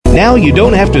Now you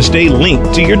don't have to stay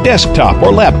linked to your desktop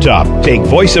or laptop. Take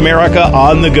Voice America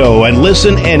on the go and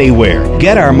listen anywhere.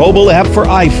 Get our mobile app for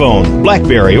iPhone,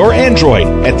 BlackBerry, or Android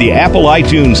at the Apple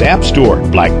iTunes App Store,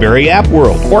 BlackBerry App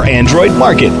World, or Android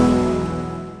Market.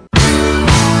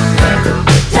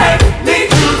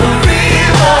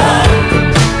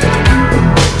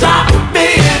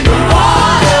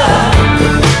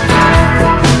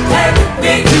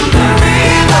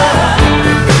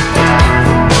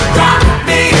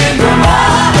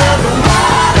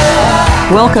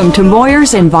 Welcome to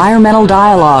Moyer's Environmental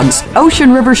Dialogues,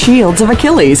 Ocean River Shields of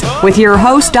Achilles, with your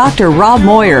host, Dr. Rob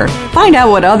Moyer. Find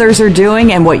out what others are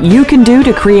doing and what you can do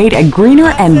to create a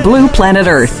greener and blue planet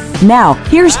Earth. Now,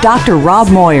 here's Dr. Rob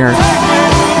Moyer.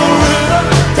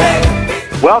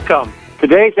 Welcome.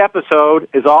 Today's episode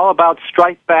is all about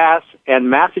striped bass and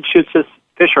Massachusetts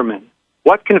fishermen.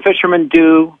 What can fishermen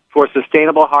do for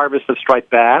sustainable harvest of striped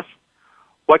bass?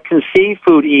 What can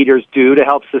seafood eaters do to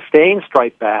help sustain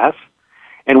striped bass?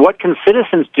 And what can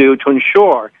citizens do to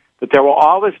ensure that there will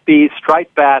always be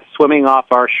striped bass swimming off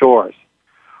our shores?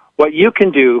 What you can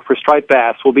do for striped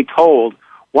bass will be told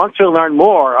once you learn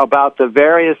more about this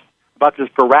voracious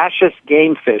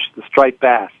game fish, the striped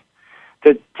bass.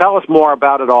 To tell us more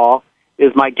about it all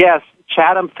is my guest,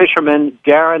 Chatham fisherman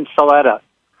Darren Saletta.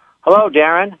 Hello,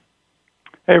 Darren.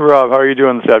 Hey, Rob. How are you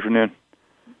doing this afternoon?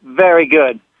 Very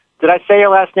good. Did I say your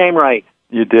last name right?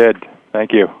 You did.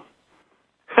 Thank you.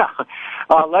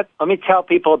 Let me tell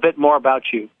people a bit more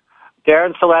about you.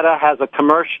 Darren Saletta has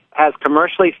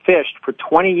commercially fished for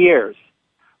 20 years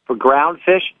for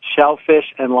groundfish, shellfish,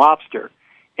 and lobster,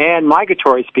 and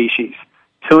migratory species,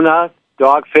 tuna,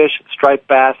 dogfish, striped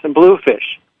bass, and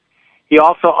bluefish. He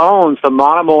also owns the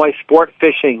Monomoy Sport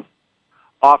Fishing,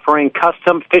 offering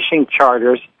custom fishing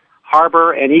charters,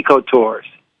 harbor, and eco tours.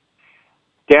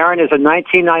 Darren is a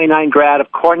 1999 grad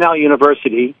of Cornell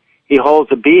University. He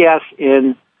holds a B.S.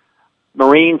 in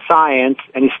Marine Science,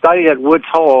 and he studied at Woods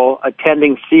Hole,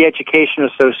 attending Sea Education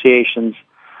Association's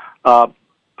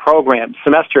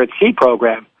Semester at Sea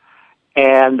program.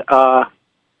 And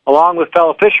along with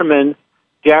fellow fishermen,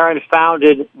 Darren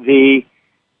founded the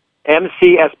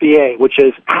MCSBA, which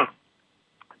is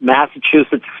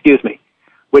Massachusetts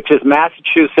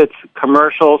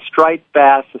Commercial Striped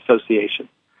Bass Association.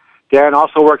 Darren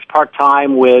also works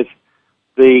part-time with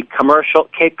the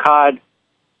Cape Cod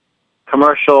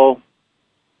Commercial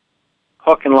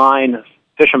Hook and Line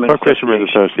Fishermen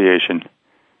Association.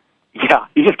 Yeah,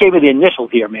 you just gave me the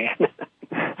initials here, man.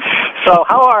 So,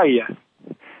 how are you?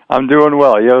 I'm doing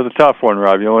well. It was a tough one,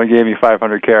 Rob. You only gave me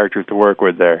 500 characters to work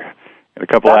with there. And a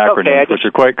couple acronyms, which are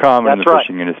quite common in the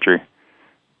fishing industry.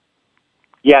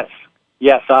 Yes,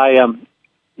 I am.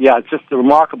 Yeah, it's just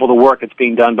remarkable the work that's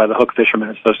being done by the Hook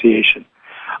Fishermen Association.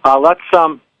 Where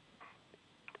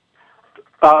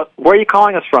are you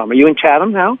calling us from? Are you in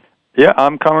Chatham now? Yeah,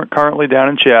 I'm currently down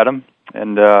in Chatham,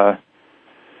 and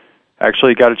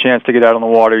actually got a chance to get out on the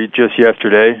water just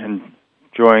yesterday and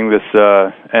enjoying this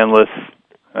endless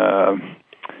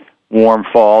warm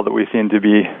fall that we seem to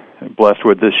be blessed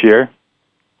with this year.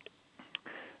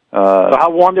 So how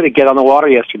warm did it get on the water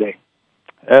yesterday?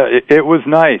 It was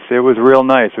nice. It was real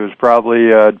nice. It was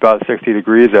probably about 60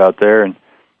 degrees out there, and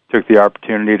took the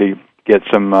opportunity to get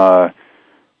some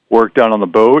work done on the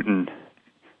boat and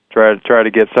try to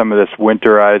get some of this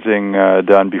winterizing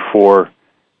done before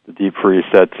the deep freeze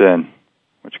sets in,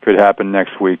 which could happen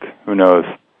next week. Who knows?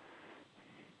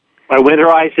 By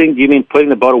winterizing, do you mean putting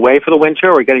the boat away for the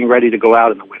winter, or getting ready to go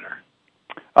out in the winter?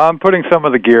 I'm putting some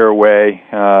of the gear away.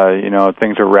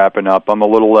 Things are wrapping up. I'm a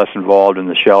little less involved in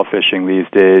the shell fishing these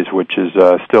days, which is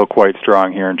still quite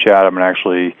strong here in Chatham and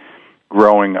actually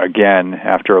growing again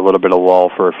after a little bit of lull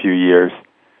for a few years.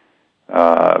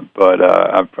 But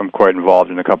I'm quite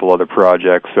involved in a couple other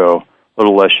projects, so a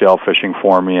little less shell fishing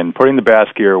for me, and putting the bass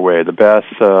gear away. The bass,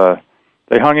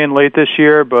 they hung in late this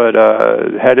year, but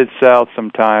headed south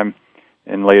sometime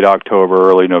in late October,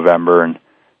 early November, and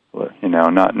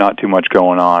not too much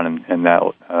going on in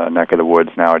that neck of the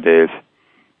woods nowadays.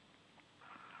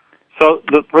 So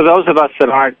for those of us that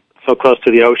aren't so close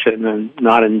to the ocean and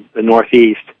not in the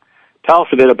Northeast, tell us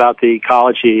a bit about the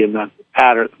ecology and the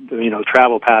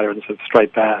travel patterns of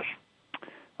striped bass.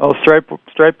 Well,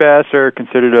 striped bass are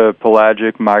considered a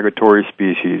pelagic migratory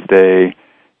species. They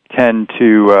tend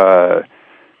to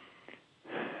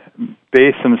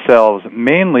base themselves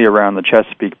mainly around the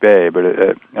Chesapeake Bay, but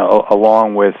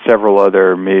along with several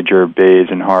other major bays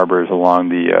and harbors along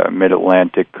the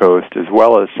mid-Atlantic coast, as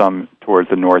well as some towards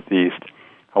the northeast.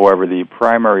 However, the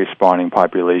primary spawning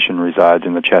population resides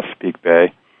in the Chesapeake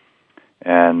Bay,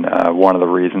 and one of the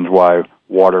reasons why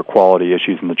water quality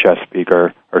issues in the Chesapeake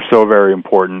are so very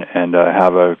important and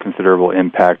have a considerable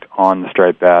impact on the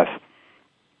striped bass.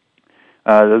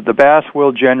 The bass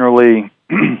will generally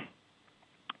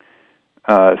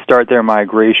start their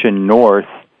migration north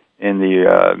in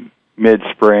the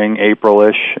mid-spring,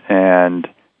 April-ish, and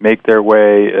make their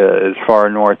way as far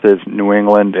north as New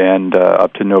England and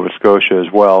up to Nova Scotia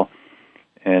as well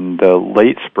in the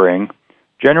late spring,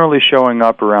 generally showing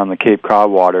up around the Cape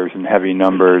Cod waters in heavy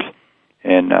numbers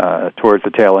in towards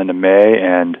the tail end of May,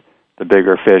 and the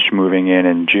bigger fish moving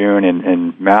in June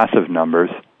in massive numbers.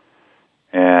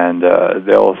 And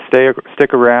they'll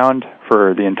stick around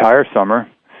for the entire summer,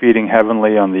 feeding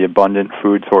heavily on the abundant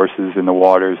food sources in the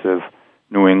waters of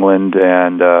New England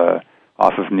and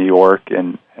off of New York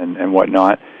and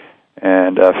whatnot,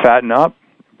 and fatten up,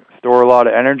 store a lot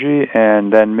of energy,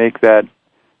 and then make that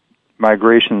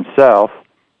migration south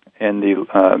in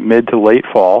the mid to late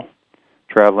fall,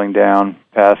 traveling down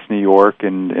past New York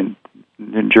and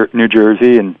New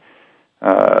Jersey, and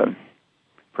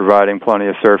providing plenty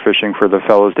of surf fishing for the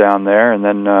fellows down there, and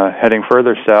then heading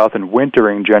further south and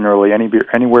wintering generally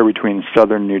anywhere between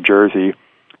southern New Jersey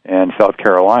and South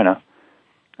Carolina,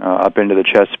 up into the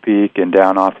Chesapeake and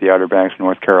down off the Outer Banks of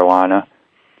North Carolina,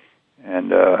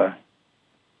 and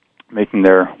making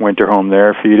their winter home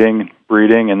there, feeding,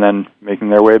 breeding, and then making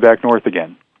their way back north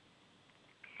again.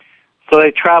 So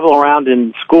they travel around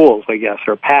in schools, I guess,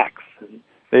 or packs.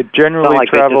 They generally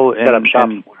travel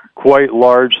in quite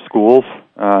large schools,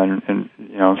 and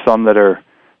some that are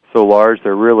so large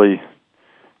they're really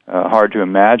hard to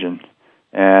imagine.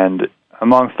 And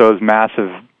amongst those massive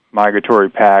migratory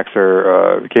packs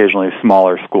are occasionally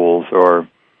smaller schools or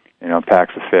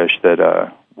packs of fish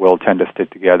that will tend to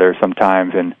stick together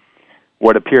sometimes in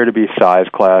what appear to be size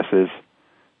classes,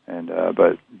 and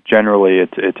but generally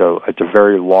it's a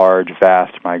very large,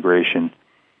 vast migration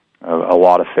of a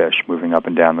lot of fish moving up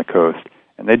and down the coast.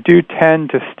 And they do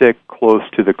tend to stick close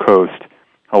to the coast.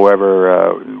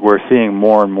 However, we're seeing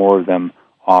more and more of them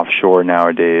offshore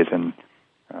nowadays, and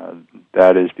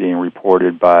that is being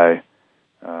reported by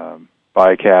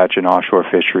bycatch and offshore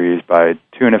fisheries, by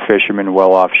tuna fishermen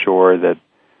well offshore that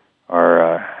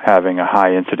are having a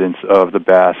high incidence of the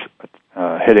bass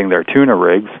hitting their tuna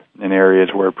rigs in areas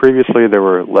where previously they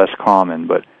were less common.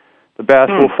 But the bass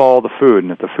will follow the food,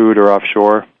 and if the food are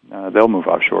offshore, they'll move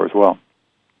offshore as well.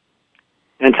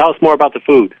 And tell us more about the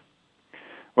food.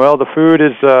 Well, the food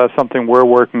is something we're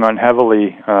working on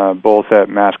heavily, both at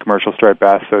Mass Commercial Striped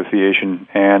Bass Association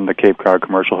and the Cape Cod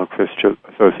Commercial Hook Fish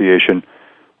Association,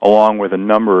 along with a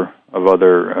number of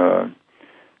other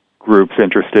groups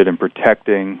interested in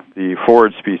protecting the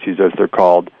forage species, as they're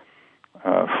called,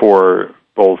 for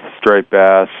both striped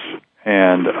bass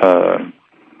and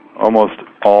almost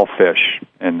all fish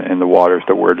in the waters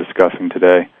that we're discussing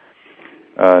today.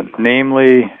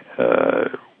 Namely,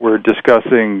 we're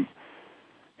discussing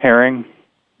herring,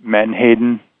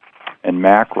 menhaden, and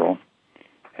mackerel.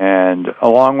 And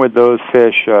along with those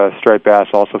fish, striped bass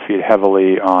also feed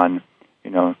heavily on,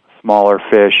 smaller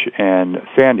fish and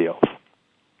sand eels.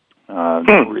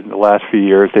 In the last few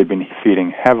years, they've been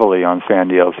feeding heavily on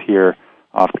sand eels here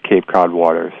off the Cape Cod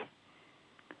waters.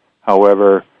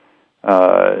 However,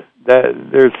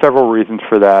 there's several reasons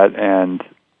for that, and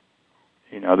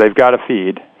they've got to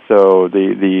feed. So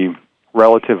the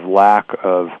relative lack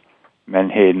of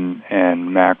menhaden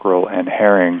and mackerel and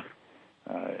herring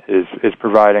is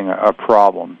providing a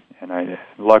problem, and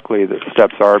luckily the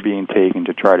steps are being taken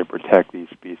to try to protect these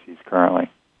species currently.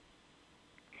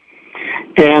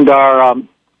 And are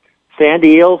sand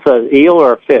eels an eel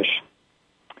or a fish?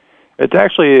 It's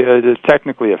actually it's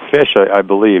technically a fish, I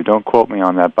believe. Don't quote me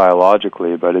on that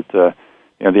biologically, but it's the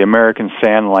American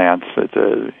sand lance.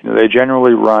 They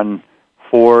generally run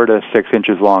 4 to 6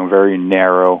 inches long, very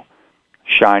narrow,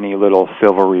 shiny little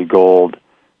silvery gold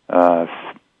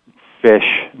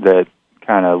fish that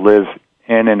kind of live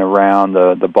in and around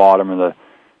the bottom of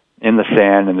in the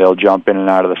sand, and they'll jump in and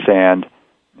out of the sand,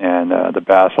 and the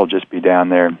bass will just be down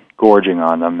there gorging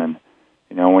on them. And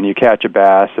when you catch a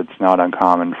bass, it's not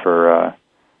uncommon for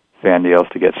sand eels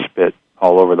to get spit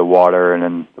all over the water and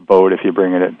in the boat if you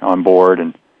bring it on board,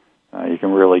 and you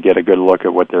can really get a good look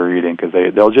at what they're eating, because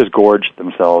they'll just gorge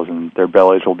themselves, and their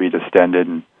bellies will be distended,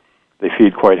 and they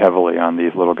feed quite heavily on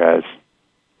these little guys.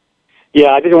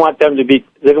 Yeah, I didn't want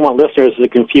listeners to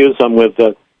confuse them with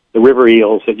the river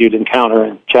eels that you'd encounter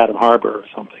in Chatham Harbor or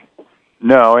something.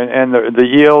 No, and the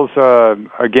eels,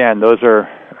 again, those are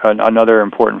another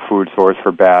important food source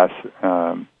for bass.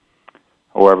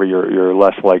 However, you're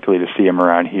less likely to see them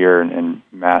around here in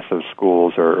massive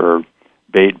schools or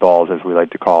bait balls, as we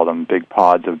like to call them, big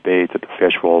pods of bait that the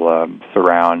fish will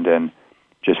surround and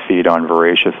just feed on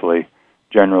voraciously.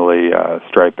 Generally,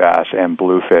 striped bass and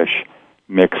bluefish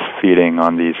mix feeding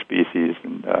on these species,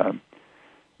 and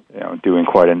doing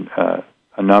quite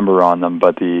a number on them.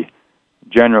 But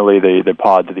generally the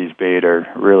pods of these bait are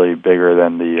really bigger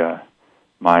than the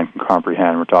mind can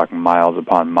comprehend. We're talking miles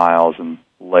upon miles and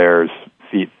layers,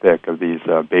 feet thick, of these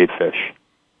bait fish.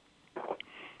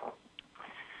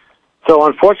 So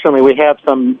unfortunately, we have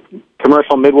some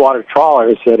commercial midwater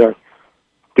trawlers that are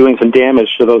doing some damage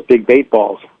to those big bait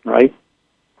balls, right?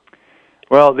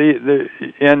 Well, the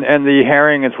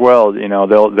herring as well.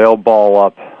 They'll ball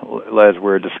up, as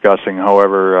we're discussing.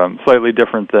 However, slightly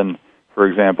different than, for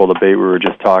example, the bait we were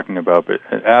just talking about. But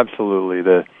absolutely,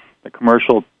 the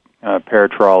commercial pair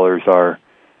trawlers are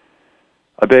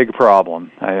a big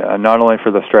problem, not only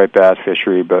for the striped bass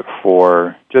fishery, but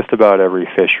for just about every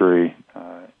fishery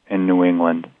in New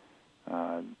England.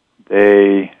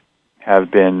 They have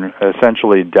been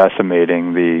essentially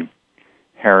decimating the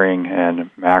herring and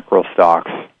mackerel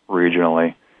stocks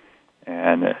regionally.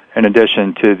 And in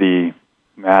addition to the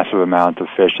massive amount of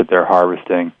fish that they're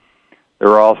harvesting,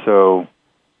 they're also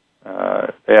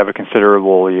they have a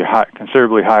considerably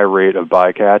high rate of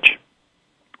bycatch,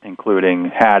 including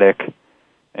haddock,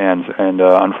 and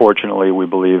unfortunately, we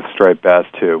believe striped bass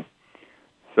too.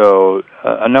 So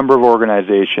a number of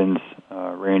organizations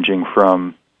ranging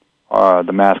from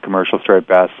the Mass Commercial Striped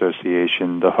Bass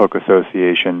Association, the Hook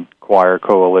Association, Choir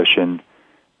Coalition,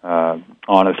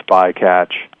 Honest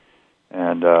Bycatch,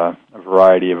 and a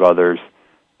variety of others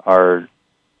are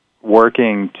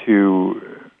working to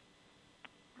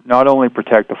not only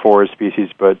protect the forest species,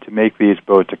 but to make these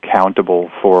boats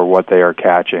accountable for what they are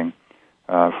catching.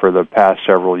 For the past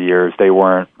several years, they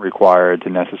weren't required to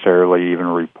necessarily even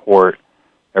report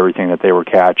everything that they were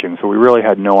catching, so we really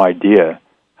had no idea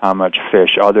how much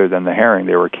fish other than the herring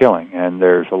they were killing. And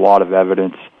there's a lot of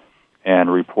evidence and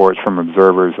reports from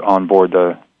observers on board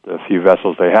the few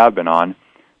vessels they have been on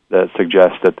that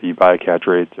suggest that the bycatch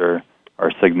rates are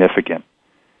significant.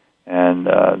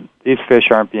 And these fish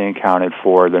aren't being accounted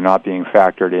for. They're not being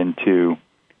factored into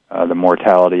the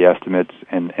mortality estimates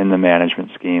in the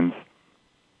management schemes.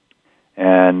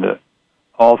 And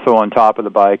also on top of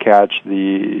the bycatch,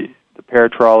 the pair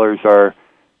trawlers are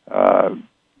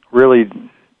really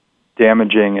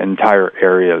damaging entire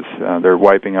areas. They're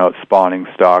wiping out spawning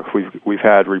stocks. We've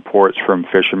had reports from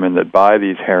fishermen that buy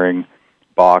these herring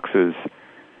boxes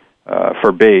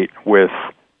for bait with,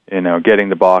 getting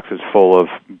the boxes full of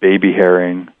baby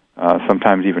herring,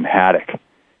 sometimes even haddock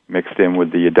mixed in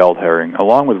with the adult herring,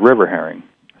 along with river herring.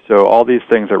 So all these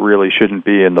things that really shouldn't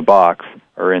be in the box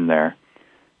are in there.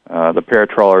 The pair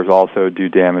trawlers also do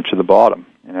damage to the bottom.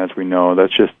 And as we know,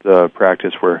 that's just a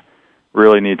practice we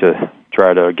really need to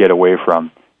try to get away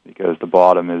from, because the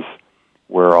bottom is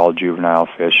where all juvenile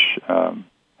fish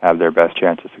have their best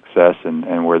chance of success,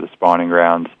 and where the spawning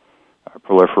grounds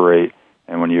proliferate.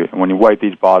 And when you wipe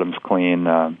these bottoms clean,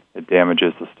 it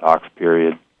damages the stocks.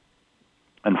 Period.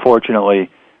 Unfortunately,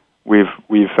 we've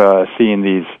seen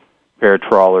these pair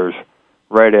trawlers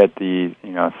right at the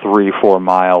 3-4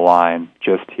 mile line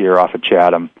just here off of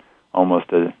Chatham,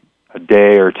 almost a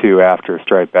day or two after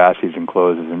striped bass season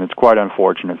closes, and it's quite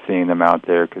unfortunate seeing them out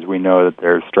there, because we know that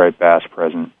there's striped bass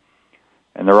present.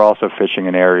 And they're also fishing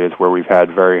in areas where we've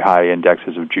had very high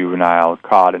indexes of juvenile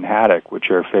cod and haddock,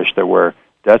 which are fish that we're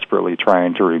desperately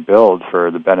trying to rebuild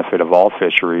for the benefit of all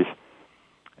fisheries.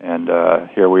 And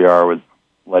here we are with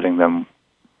letting them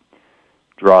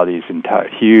draw these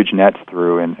huge nets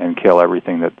through and kill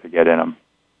everything that they get in them.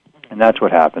 And that's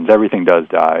what happens. Everything does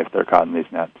die if they're caught in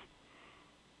these nets.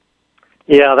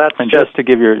 Yeah, that's just to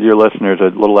give your listeners a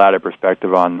little added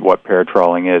perspective on what pair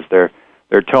trawling is. They're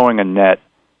towing a net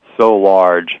so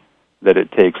large that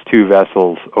it takes two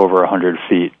vessels over 100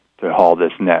 feet to haul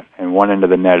this net, and one end of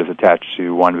the net is attached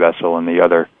to one vessel and the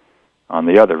other on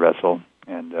the other vessel,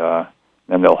 and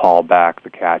then they'll haul back the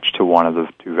catch to one of the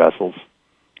two vessels.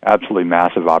 Absolutely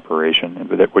massive operation,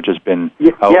 which has been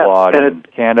outlawed in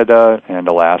Canada and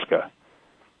Alaska.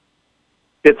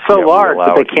 It's so large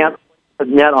that they can't put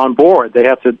the net on board. They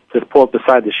have to just pull it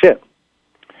beside the ship.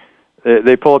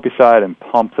 They pull it beside and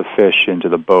pump the fish into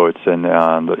the boats, and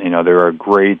there are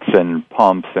grates and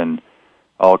pumps and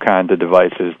all kinds of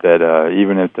devices that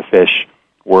even if the fish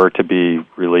were to be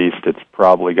released, it's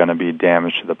probably going to be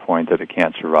damaged to the point that it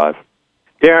can't survive.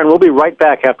 Darren, we'll be right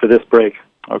back after this break.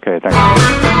 Okay, thanks.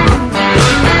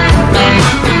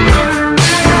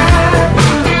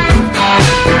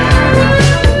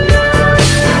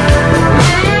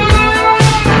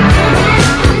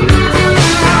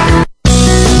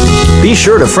 Be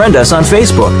sure to friend us on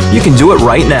Facebook. You can do it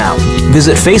right now.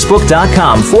 Visit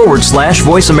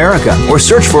Facebook.com/Voice America or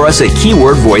search for us at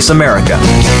keyword Voice America.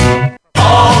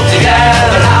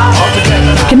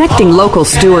 Connecting local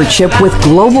stewardship with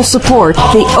global support,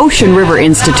 the Ocean River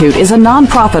Institute is a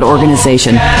nonprofit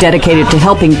organization dedicated to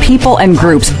helping people and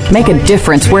groups make a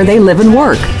difference where they live and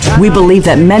work. We believe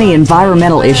that many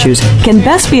environmental issues can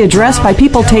best be addressed by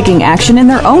people taking action in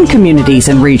their own communities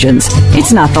and regions.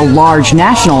 It's not the large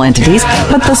national entities,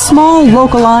 but the small,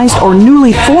 localized, or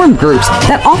newly formed groups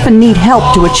that often need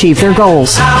help to achieve their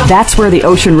goals. That's where the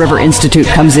Ocean River Institute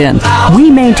comes in.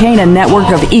 We maintain a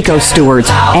network of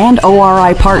eco-stewards and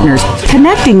ORI partners,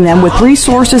 connecting them with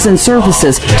resources and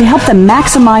services to help them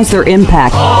maximize their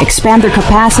impact, expand their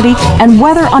capacity, and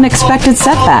weather unexpected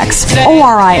setbacks.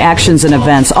 ORI actions and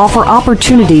events offer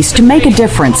opportunities to make a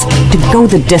difference, to go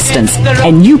the distance,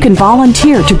 and you can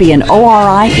volunteer to be an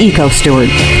ORI eco-steward.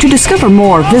 To discover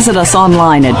more, visit us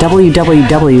online at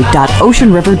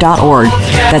www.oceanriver.org.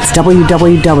 That's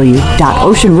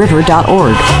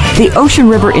www.oceanriver.org. The Ocean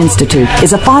River Institute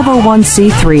is a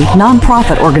 501c3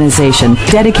 nonprofit organization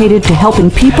dedicated to helping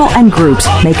people and groups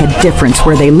make a difference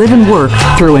where they live and work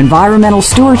through environmental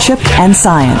stewardship and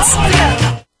science.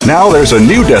 Now there's a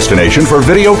new destination for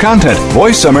video content,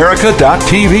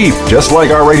 VoiceAmerica.tv. Just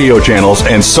like our radio channels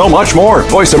and so much more.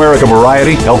 Voice America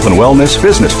Variety, Health and Wellness,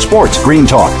 Business, Sports, Green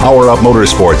Talk, Power Up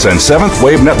Motorsports, and Seventh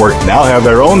Wave Network now have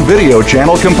their own video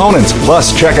channel components.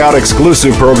 Plus, check out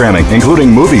exclusive programming,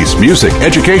 including movies, music,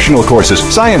 educational courses,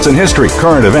 science and history,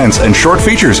 current events, and short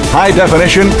features.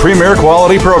 High-definition, premier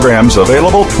quality programs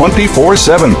available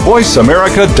 24/7.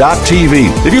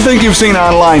 VoiceAmerica.tv. If you think you've seen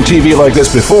online TV like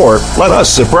this before, let us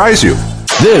surprise you.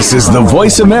 This is the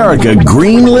Voice America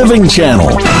Green Living Channel.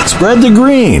 Spread the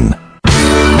green.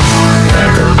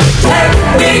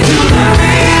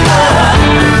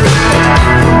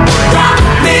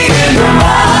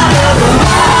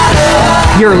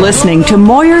 You're listening to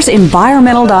Moyer's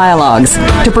Environmental Dialogues.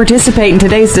 To participate in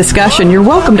today's discussion, you're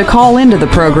welcome to call into the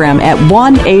program at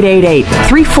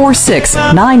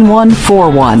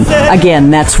 1-888-346-9141. Again,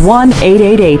 that's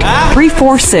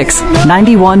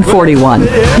 1-888-346-9141.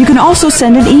 You can also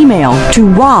send an email to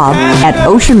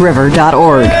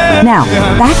rob@oceanriver.org. Now,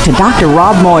 back to Dr.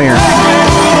 Rob Moyer.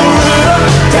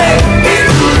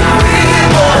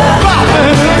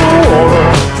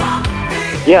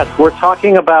 Yes, we're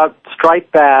talking about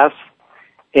striped bass,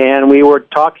 and we were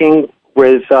talking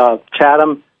with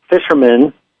Chatham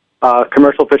fisherman,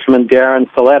 commercial fisherman Darren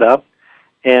Saletta,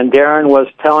 and Darren was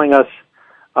telling us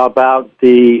about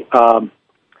the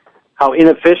how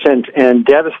inefficient and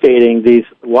devastating these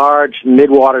large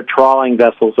midwater trawling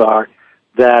vessels are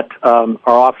that are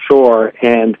offshore,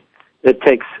 and it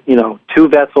takes two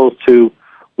vessels to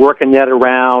work a net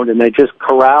around, and they just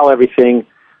corral everything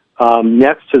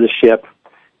next to the ship.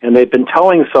 And they've been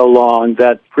towing so long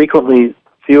that frequently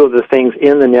few of the things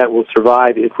in the net will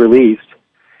survive if released.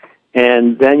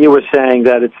 And then you were saying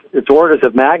that it's orders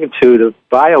of magnitude of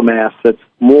biomass that's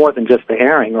more than just the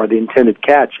herring or the intended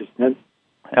catch, isn't it?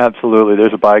 Absolutely.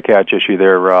 There's a bycatch issue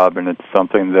there, Rob, and it's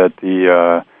something that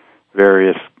the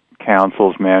various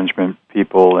councils, management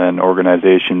people, and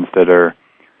organizations that are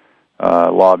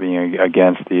lobbying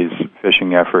against these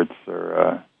fishing efforts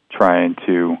are trying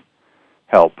to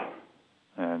help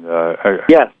and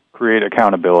create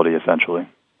accountability, essentially.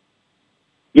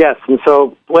 Yes, and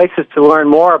so places to learn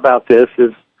more about this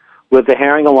is with the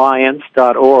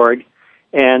herringalliance.org,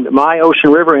 and My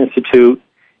Ocean River Institute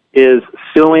is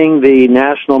suing the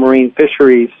National Marine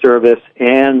Fisheries Service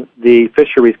and the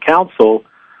Fisheries Council,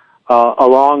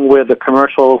 along with a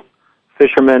commercial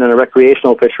fisherman and a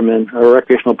recreational fisherman, or a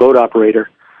recreational boat operator,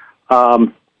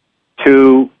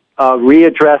 to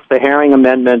readdress the herring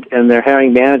amendment and their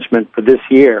herring management for this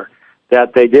year,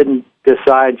 that they didn't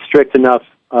decide strict enough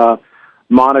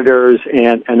monitors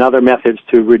and other methods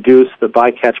to reduce the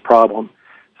bycatch problem.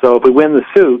 So if we win the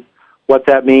suit, what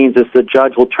that means is the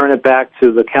judge will turn it back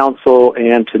to the council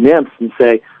and to NMFS and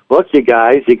say, look, you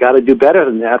guys, you got to do better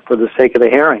than that for the sake of the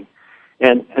herring.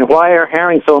 And why are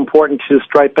herring so important to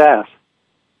striped bass?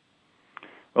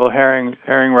 Well, herring,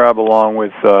 Rob, along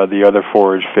with the other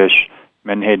forage fish,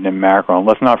 menhaden and mackerel. And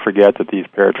let's not forget that these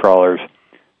pair trawlers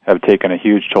have taken a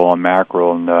huge toll on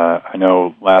mackerel. And I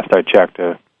know last I checked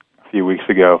a few weeks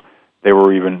ago, they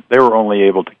were only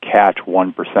able to catch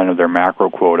 1% of their mackerel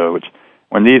quota. Which,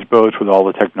 when these boats with all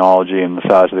the technology and the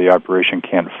size of the operation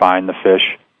can't find the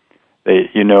fish,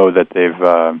 that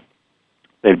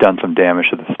they've done some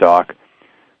damage to the stock.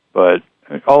 But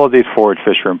all of these forage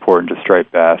fish are important to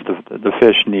striped bass. The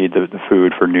fish need the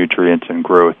food for nutrients and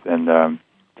growth and to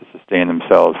sustain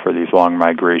themselves for these long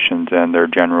migrations and their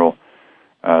general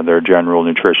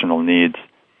nutritional needs.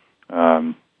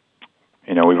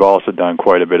 We've also done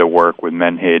quite a bit of work with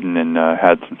menhaden and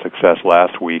had some success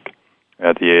last week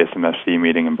at the ASMFC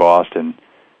meeting in Boston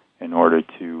in order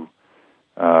to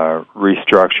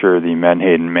restructure the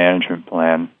menhaden management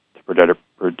plan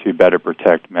to better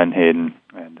protect menhaden.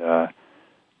 And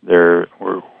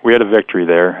we had a victory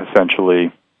there.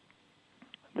 Essentially,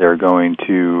 they're going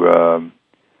to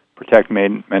protect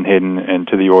menhaden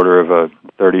into the order of a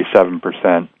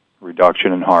 37%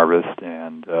 reduction in harvest,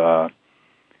 and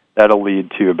that'll lead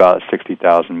to about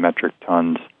 60,000 metric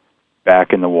tons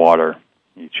back in the water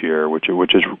each year, which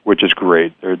is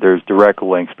great. There's direct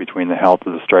links between the health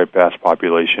of the striped bass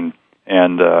population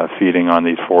and feeding on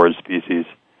these forage species,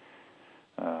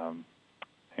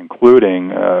 including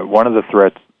one of the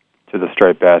threats to the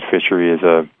striped bass fishery is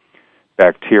a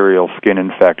bacterial skin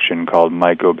infection called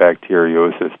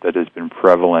mycobacteriosis that has been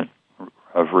prevalent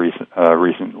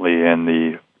recently in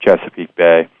the Chesapeake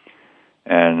Bay.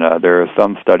 And there are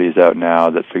some studies out now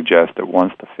that suggest that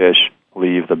once the fish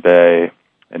leave the bay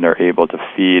and they're able to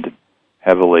feed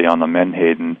heavily on the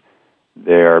menhaden,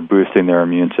 they are boosting their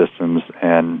immune systems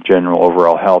and general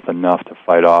overall health enough to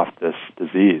fight off this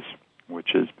disease,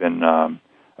 which has been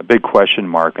a big question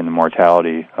mark in the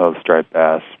mortality of striped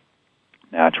bass,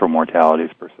 natural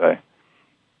mortalities per se.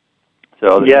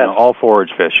 So yes. All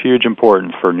forage fish, huge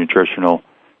importance for nutritional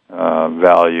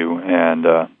value, and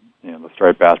the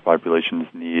striped bass populations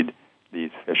need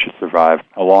these fish to survive,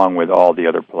 along with all the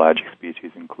other pelagic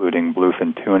species, including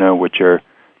bluefin tuna, which are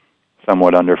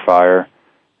somewhat under fire,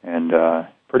 and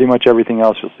pretty much everything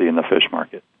else you'll see in the fish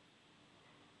market.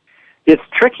 It's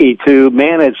tricky to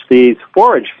manage these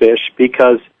forage fish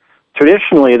because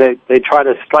traditionally they try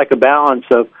to strike a balance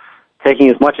of taking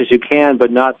as much as you can but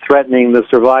not threatening the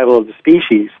survival of the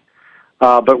species.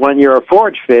 But when you're a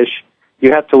forage fish,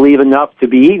 you have to leave enough to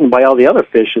be eaten by all the other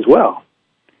fish as well.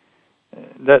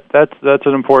 That's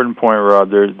an important point, Rob.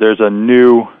 There's a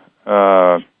new,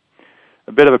 a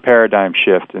bit of a paradigm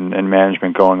shift in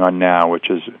management going on now, which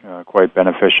is quite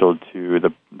beneficial to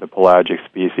the pelagic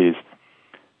species.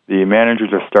 The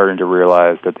managers are starting to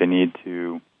realize that they need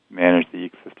to manage the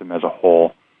ecosystem as a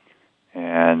whole,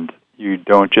 and you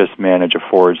don't just manage a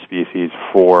forage species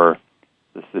for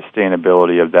the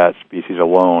sustainability of that species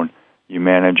alone. You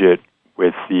manage it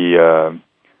with the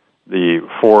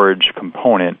forage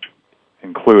component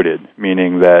included,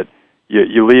 meaning that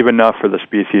you leave enough for the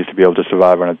species to be able to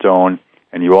survive on its own,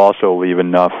 and you also leave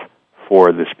enough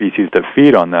for the species that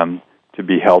feed on them to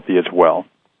be healthy as well.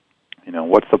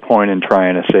 What's the point in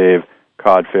trying to save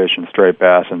codfish and striped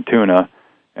bass and tuna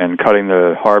and cutting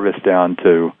the harvest down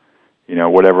to,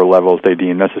 whatever levels they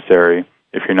deem necessary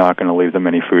if you're not going to leave them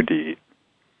any food to eat?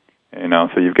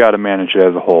 So you've got to manage it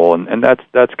as a whole, and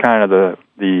that's kind of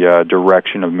the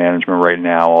direction of management right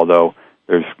now, although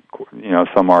there's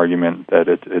some argument that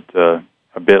it's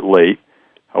a bit late.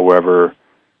 However,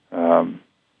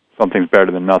 something's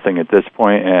better than nothing at this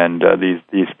point, and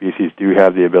these species do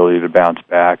have the ability to bounce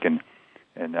back, and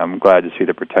I'm glad to see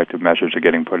the protective measures are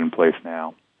getting put in place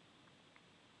now.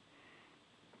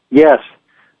 Yes.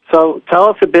 So tell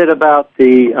us a bit about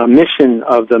the mission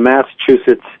of the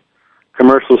Massachusetts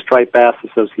Commercial Striped Bass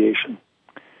Association.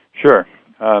 Sure.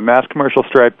 Mass Commercial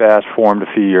Striped Bass formed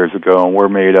a few years ago, and we're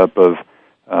made up of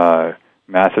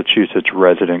Massachusetts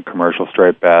resident commercial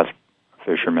striped bass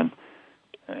fishermen.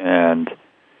 And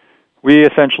we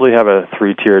essentially have a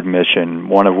three-tiered mission,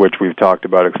 one of which we've talked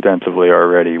about extensively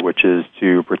already, which is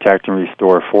to protect and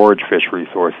restore forage fish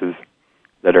resources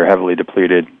that are heavily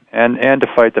depleted, and to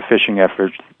fight the fishing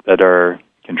efforts that are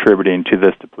contributing to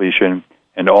this depletion,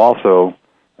 and also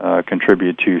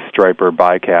contribute to striper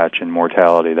bycatch and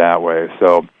mortality that way.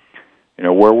 So,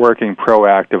 we're working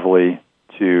proactively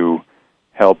to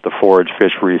help the forage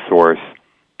fish resource,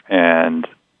 and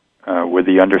with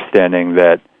the understanding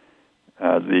that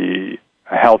a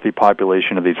healthy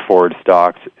population of these forage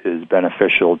stocks is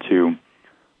beneficial to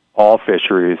all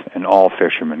fisheries and all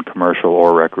fishermen, commercial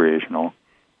or recreational.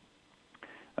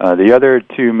 The other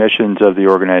two missions of the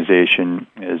organization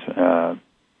is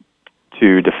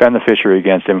to defend the fishery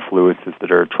against influences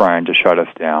that are trying to shut us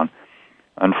down.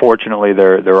 Unfortunately,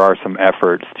 there are some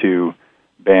efforts to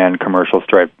ban commercial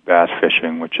striped bass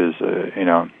fishing, which is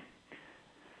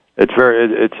it's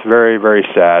very, very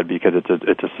sad because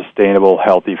it's a sustainable,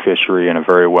 healthy fishery and a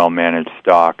very well managed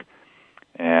stock,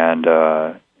 and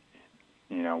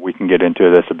we can get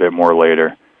into this a bit more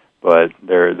later. But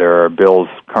there are bills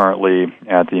currently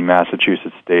at the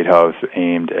Massachusetts State House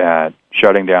aimed at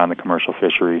shutting down the commercial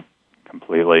fishery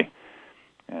completely,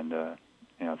 and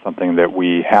something that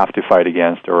we have to fight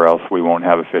against, or else we won't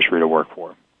have a fishery to work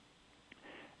for.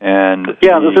 And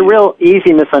there's a real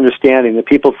easy misunderstanding that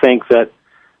people think that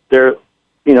there's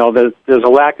a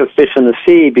lack of fish in the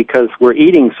sea because we're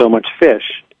eating so much fish,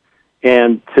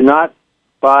 and to not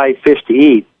buy fish to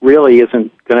eat really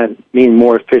isn't going to mean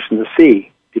more fish in the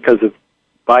sea because of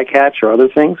bycatch or other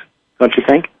things, don't you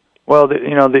think? Well,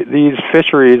 these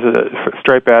fisheries,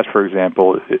 striped bass, for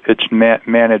example, it's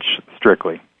managed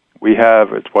strictly.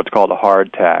 It's what's called a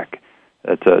hard tack.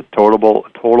 It's a total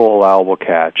allowable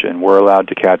catch, and we're allowed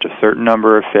to catch a certain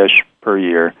number of fish per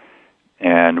year.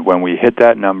 And when we hit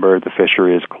that number, the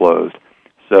fishery is closed.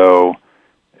 So,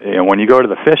 when you go to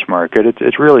the fish market,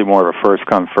 it's really more of a first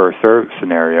come, first served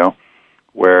scenario,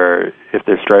 where if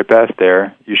there's striped bass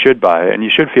there, you should buy it, and you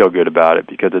should feel good about it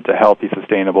because it's a healthy,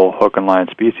 sustainable hook and line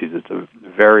species. It's a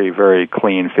very, very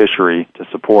clean fishery to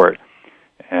support,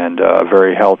 and a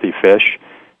very healthy fish.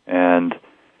 And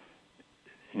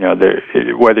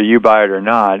whether you buy it or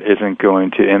not isn't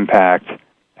going to impact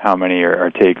how many are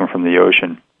taken from the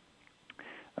ocean.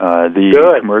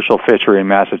 The commercial fishery in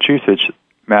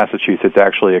Massachusetts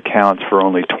actually accounts for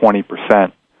only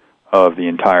 20% of the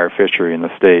entire fishery in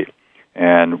the state.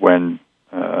 And when,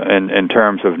 in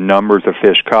terms of numbers of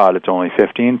fish caught, it's only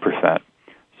 15%.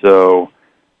 So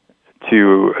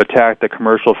to attack the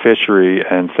commercial fishery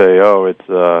and say,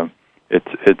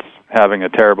 it's having a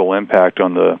terrible impact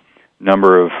on the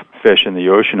number of fish in the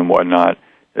ocean and whatnot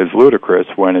is ludicrous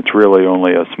when it's really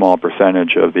only a small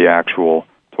percentage of the actual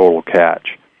total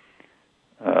catch.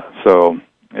 So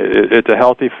it's a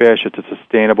healthy fish. It's a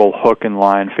sustainable hook and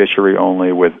line fishery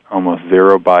only with almost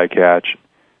zero bycatch,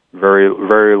 very,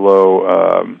 very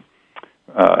low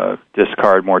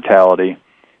discard mortality,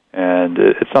 and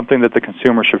it's something that the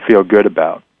consumer should feel good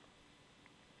about.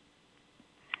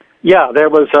 Yeah, there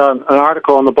was an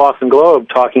article in the Boston Globe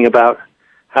talking about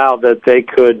how that they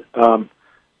could,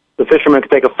 the fishermen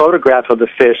could take a photograph of the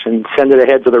fish and send it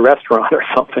ahead to the restaurant or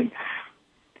something.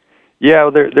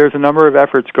 Yeah, there's a number of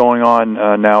efforts going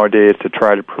on nowadays to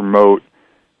try to promote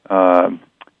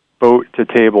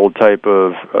boat-to-table type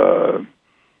of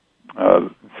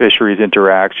fisheries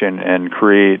interaction and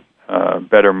create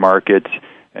better markets.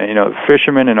 And,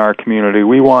 fishermen in our community,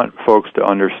 we want folks to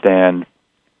understand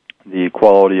the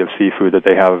quality of seafood that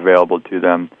they have available to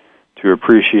them, to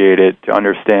appreciate it, to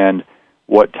understand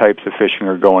what types of fishing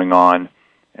are going on.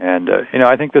 And,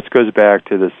 I think this goes back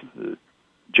to this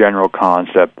general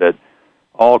concept that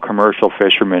all commercial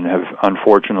fishermen have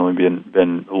unfortunately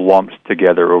been lumped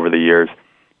together over the years.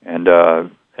 And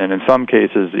in some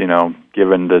cases,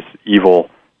 given this evil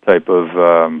type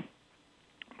of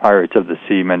pirates of the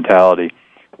sea mentality,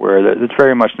 where it's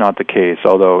very much not the case,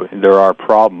 although there are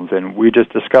problems. And we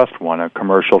just discussed one, a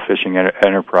commercial fishing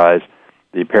enterprise,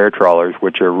 the pair trawlers,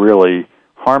 which are really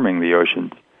harming the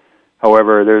oceans.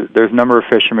 However, there's a number of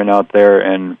fishermen out there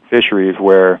and fisheries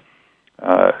where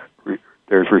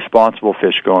there's responsible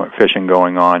fishing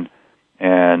going on,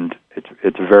 and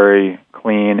it's very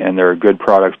clean, and there are good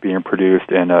products being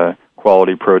produced and a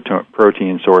quality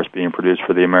protein source being produced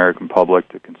for the American public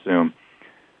to consume.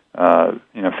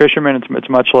 Fishermen, it's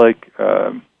much like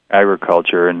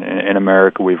agriculture. In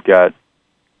America, we've got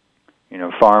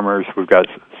farmers. We've got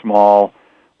small,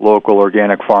 local,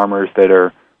 organic farmers that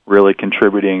are really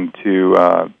contributing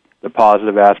to the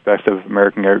positive aspects of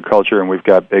American agriculture, and we've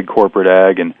got big corporate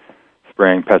ag and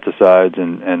spraying pesticides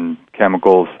and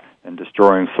chemicals and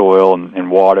destroying soil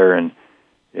and water and,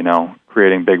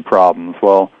 creating big problems.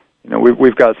 Well,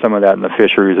 we've got some of that in the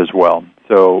fisheries as well.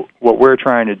 So what we're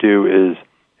trying to do is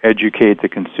educate the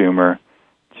consumer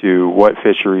to what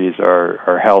fisheries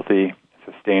are healthy,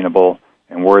 sustainable,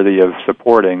 and worthy of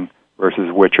supporting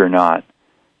versus which are not.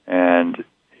 And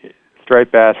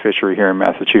striped bass fishery here in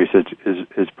Massachusetts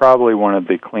is probably one of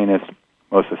the cleanest,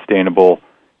 most sustainable,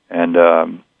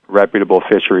 and reputable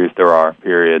fisheries there are,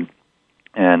 period.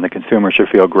 And the consumer should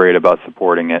feel great about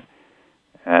supporting it.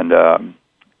 And,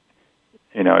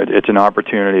 it's an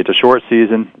opportunity. It's a short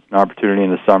season. It's an opportunity in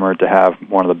the summer to have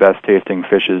one of the best tasting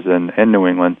fishes in New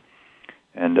England,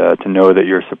 and to know that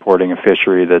you're supporting a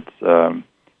fishery that's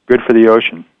good for the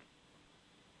ocean.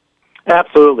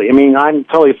 Absolutely. I mean, I'm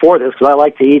totally for this because I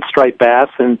like to eat striped bass,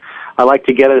 and I like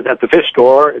to get it at the fish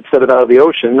store instead of out of the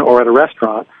ocean or at a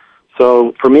restaurant.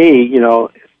 So for me,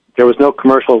 if there was no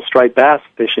commercial striped bass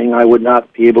fishing, I would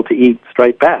not be able to eat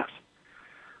striped bass.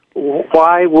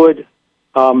 Why would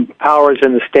powers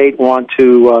in the state want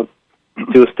to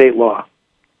do a state law?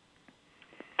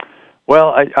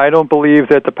 Well, I don't believe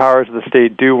that the powers of the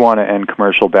state do want to end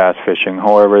commercial bass fishing.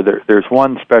 However, there's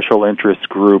one special interest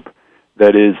group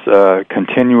that is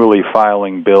continually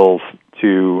filing bills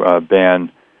to ban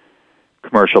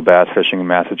commercial bass fishing in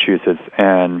Massachusetts,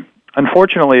 and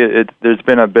unfortunately, there's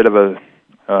been a bit of a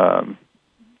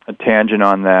tangent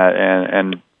on that,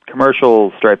 and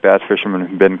commercial striped bass fishermen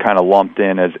have been kind of lumped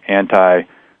in as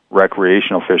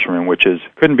anti-recreational fishermen, which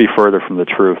couldn't be further from the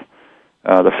truth.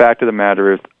 The fact of the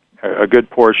matter is, a good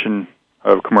portion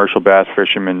of commercial bass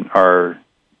fishermen are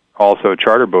also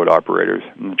charter boat operators,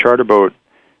 and the charter boat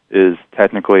is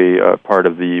technically a part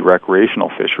of the recreational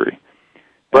fishery.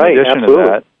 Right, in addition absolutely.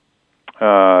 to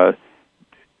that,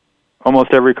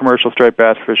 almost every commercial striped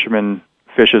bass fisherman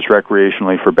fishes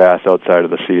recreationally for bass outside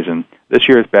of the season. This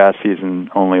year's bass season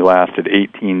only lasted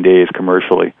 18 days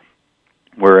commercially,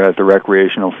 whereas the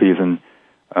recreational season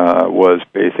was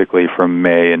basically from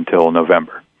May until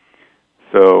November.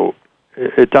 So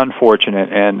it's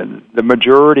unfortunate, and the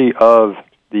majority of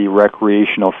the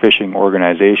recreational fishing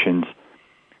organizations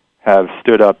have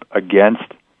stood up against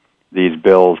these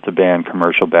bills to ban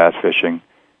commercial bass fishing.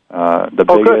 The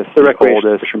biggest, the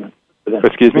oldest... Fishermen.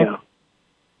 Excuse me? Yeah.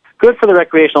 Good for the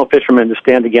recreational fishermen to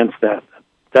stand against that.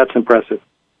 That's impressive.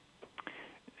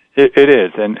 It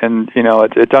is, and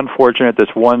it's unfortunate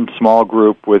this one small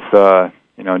group with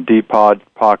deep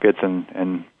pockets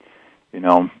and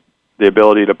the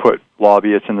ability to put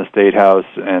lobbyists in the State House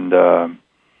and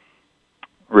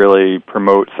really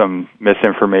promote some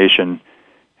misinformation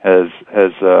has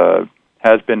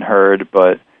been heard,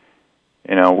 but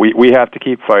we have to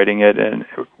keep fighting it, and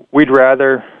we'd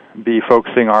rather be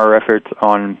focusing our efforts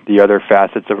on the other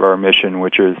facets of our mission,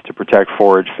 which is to protect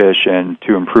forage fish and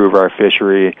to improve our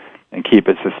fishery and keep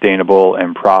it sustainable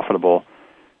and profitable.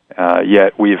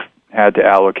 Yet we've had to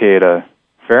allocate a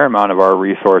fair amount of our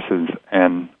resources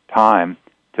and time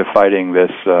to fighting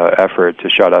this effort to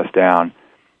shut us down.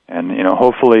 And,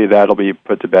 hopefully that'll be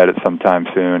put to bed at some time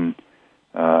soon.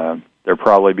 There'll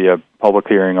probably be a public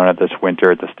hearing on it this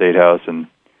winter at the State House, and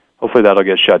hopefully that'll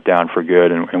get shut down for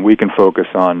good, and we can focus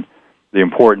on the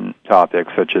important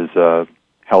topics such as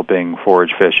helping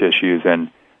forage fish issues and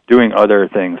doing other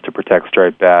things to protect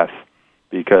striped bass,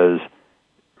 because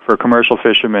for commercial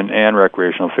fishermen and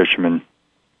recreational fishermen,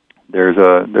 there's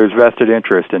vested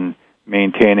interest in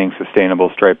maintaining sustainable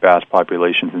striped bass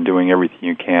populations and doing everything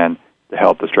you can to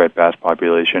help the striped bass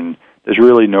population. There's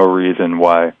really no reason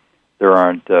why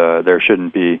there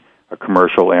shouldn't be a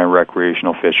commercial and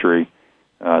recreational fishery.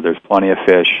 There's plenty of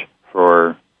fish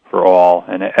for all,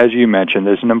 and as you mentioned,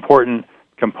 there's an important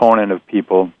component of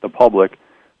people, the public,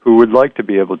 who would like to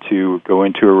be able to go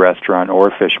into a restaurant or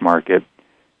a fish market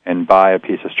and buy a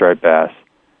piece of striped bass.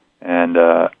 And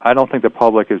I don't think the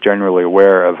public is generally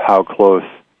aware of how close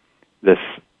this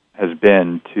has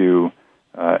been to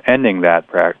ending that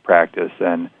practice,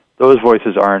 and those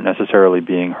voices aren't necessarily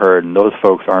being heard, and those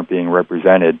folks aren't being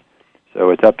represented. So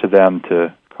it's up to them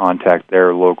to contact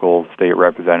their local state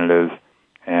representatives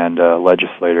and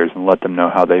legislators and let them know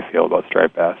how they feel about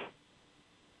striped bass.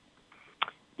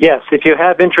 Yes, if you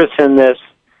have interest in this,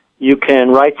 you can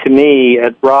write to me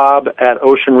at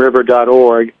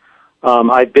rob@oceanriver.org.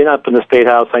 I've been up in the State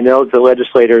House. I know the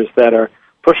legislators that are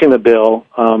pushing the bill,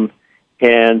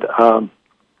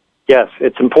 yes,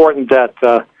 it's important that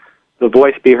the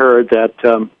voice be heard, that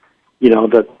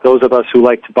that those of us who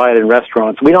like to buy it in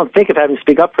restaurants, we don't think of having to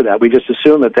speak up for that. We just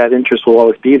assume that interest will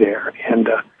always be there. And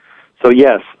so,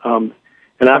 yes. And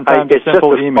sometimes it's a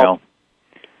simple just email.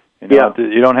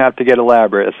 You don't have to get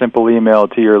elaborate. A simple email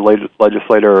to your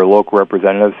legislator or local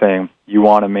representative saying you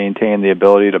want to maintain the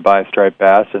ability to buy striped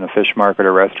bass in a fish market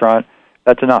or restaurant,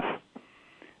 that's enough.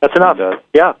 That's enough. That's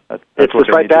it's the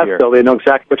striped bass bill. They know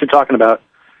exactly what you're talking about.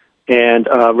 And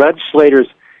legislators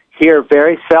hear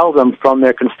very seldom from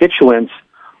their constituents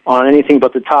on anything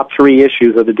but the top three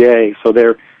issues of the day. So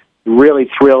they're really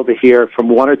thrilled to hear from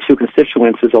one or two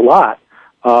constituents is a lot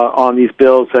on these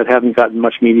bills that haven't gotten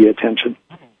much media attention.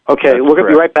 Okay, we're going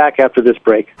to be right back after this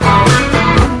break.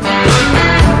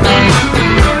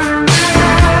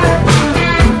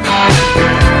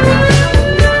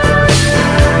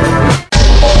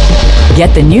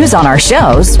 Get the news on our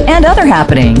shows and other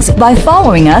happenings by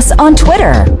following us on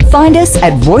Twitter. Find us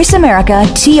at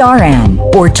VoiceAmericaTRN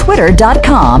or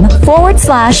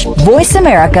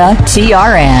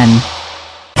twitter.com/VoiceAmericaTRN.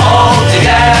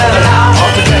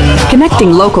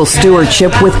 Connecting local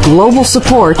stewardship with global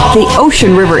support, the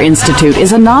Ocean River Institute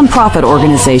is a nonprofit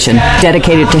organization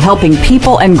dedicated to helping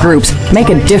people and groups make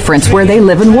a difference where they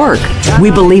live and work.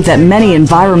 We believe that many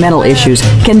environmental issues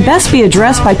can best be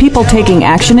addressed by people taking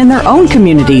action in their own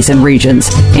communities and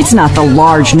regions. It's not the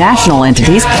large national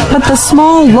entities, but the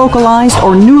small, localized,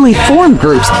 or newly formed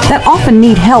groups that often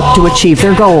need help to achieve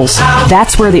their goals.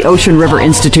 That's where the Ocean River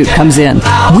Institute comes in.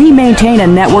 We maintain a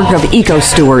network of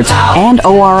eco-stewards and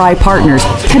ORI partners,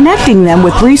 connecting them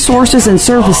with resources and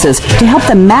services to help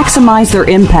them maximize their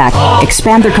impact,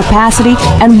 expand their capacity,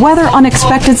 and weather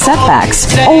unexpected setbacks.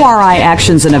 ORI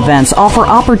Actions and Events offer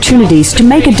opportunities to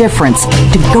make a difference,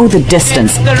 to go the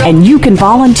distance, and you can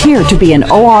volunteer to be an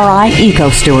ORI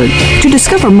Eco-Steward. To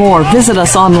discover more, visit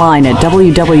us online at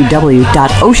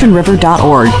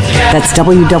www.oceanriver.org. That's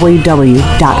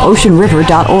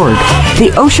www.oceanriver.org.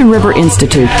 The Ocean River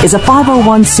Institute is a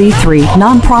 501c3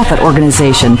 nonprofit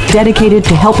organization dedicated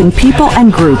to helping people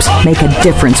and groups make a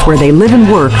difference where they live and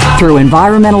work through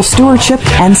environmental stewardship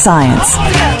and science.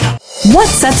 What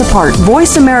sets apart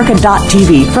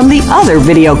VoiceAmerica.tv from the other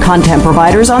video content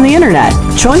providers on the Internet?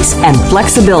 Choice and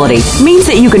flexibility means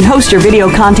that you can host your video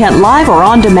content live or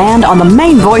on demand on the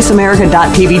main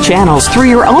VoiceAmerica.tv channels through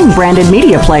your own branded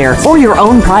media player or your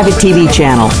own private TV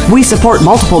channel. We support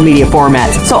multiple media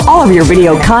formats, so all of your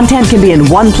video content can be in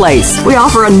one place. We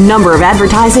offer a number of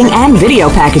advertising and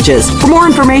video packages. For more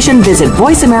information, visit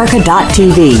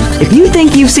VoiceAmerica.tv. If you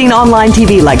think you've seen online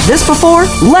TV like this before,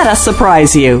 let us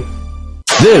surprise you.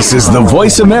 This is the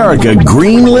Voice America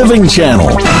Green Living Channel.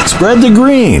 Spread the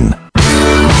green.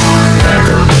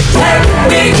 Take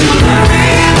me to the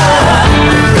river.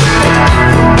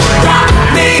 Rock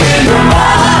me in the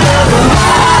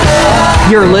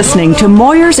You're listening to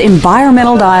Moyer's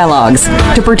Environmental Dialogues.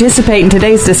 To participate in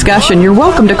today's discussion, you're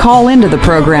welcome to call into the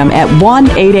program at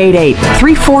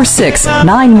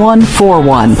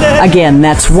 1-888-346-9141. Again,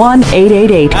 that's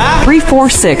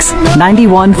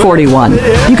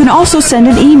 1-888-346-9141. You can also send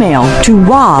an email to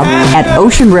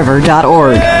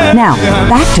rob@oceanriver.org. Now,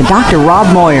 back to Dr. Rob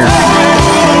Moyer.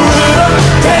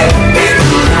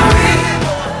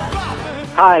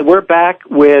 Hi, we're back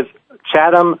with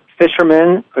Chatham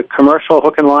fisherman, a commercial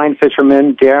hook and line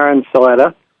fisherman, Darren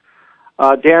Saletta.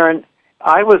 Darren,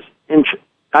 I've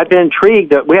been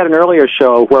intrigued that we had an earlier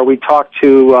show where we talked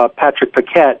to Patrick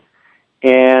Paquette,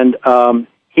 and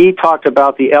he talked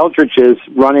about the Eldridges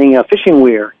running a fishing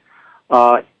weir,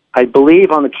 I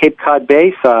believe on the Cape Cod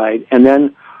Bay side. And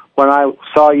then when I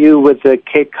saw you with the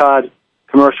Cape Cod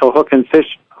Commercial Hook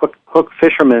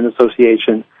Fishermen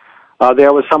Association,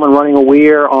 there was someone running a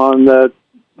weir on the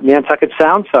Nantucket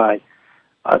Sound side.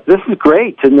 This is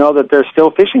great to know that there's still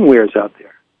fishing weirs out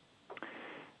there.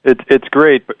 It's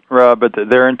great, Rob, but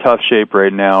they're in tough shape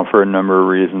right now for a number of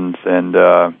reasons, and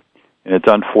it's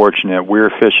unfortunate.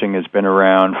 Weir fishing has been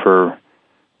around for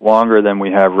longer than we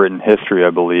have written history,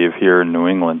 I believe, here in New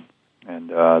England.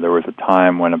 And there was a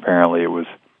time when apparently it was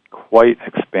quite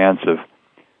expansive,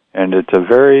 and it's a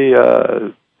very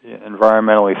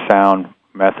environmentally sound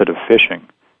method of fishing.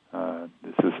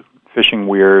 This is fishing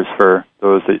weirs, for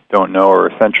those that don't know, are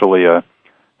essentially a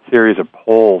series of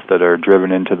poles that are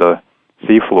driven into the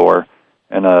seafloor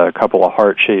and a couple of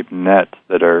heart-shaped nets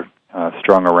that are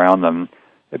strung around them.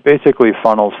 It basically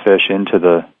funnels fish into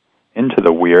the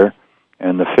weir,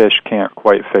 and the fish can't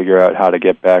quite figure out how to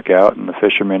get back out, and the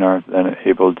fishermen are then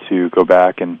able to go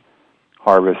back and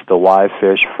harvest the live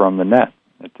fish from the net.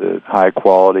 It's a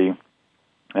high-quality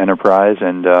enterprise,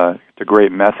 and it's a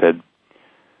great method.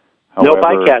 However, no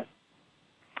bycatch.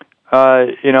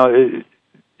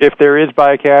 If there is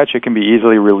bycatch, it can be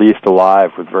easily released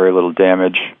alive with very little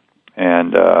damage.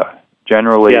 And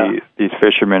generally, these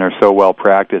fishermen are so well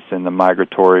practiced in the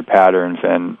migratory patterns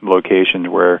and locations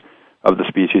of the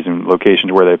species and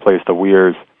locations where they place the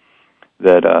weirs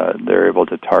that they're able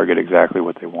to target exactly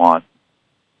what they want.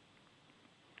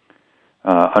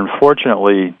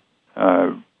 Unfortunately,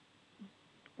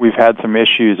 we've had some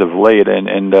issues of late,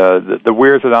 and the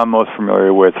weirs that I'm most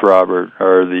familiar with, Robert,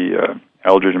 are the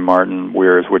Eldridge and Martin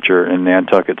weirs, which are in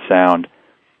Nantucket Sound.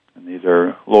 And these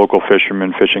are local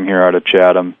fishermen fishing here out of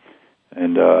Chatham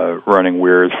and running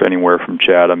weirs anywhere from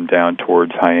Chatham down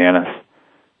towards Hyannis.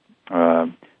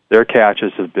 Their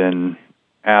catches have been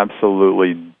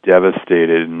absolutely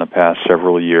devastated in the past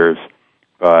several years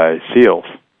by seals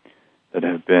that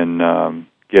have been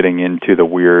getting into the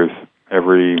weirs,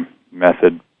 every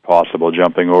method possible,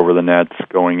 jumping over the nets,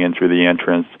 going in through the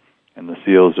entrance, and the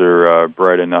seals are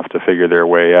bright enough to figure their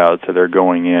way out, so they're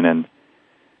going in and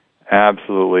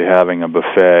absolutely having a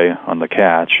buffet on the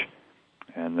catch,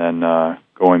 and then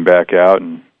going back out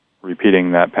and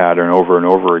repeating that pattern over and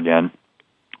over again.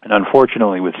 And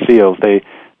unfortunately with seals, they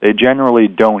generally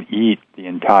don't eat the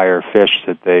entire fish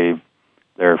that they're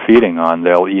feeding on.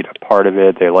 They'll eat a part of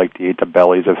it. They like to eat the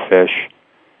bellies of fish.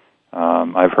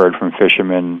 I've heard from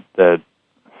fishermen that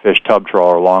fish tub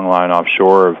trawl or longline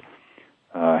offshore of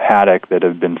haddock that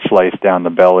have been sliced down the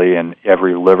belly and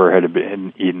every liver had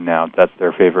been eaten out. That's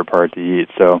their favorite part to eat.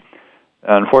 So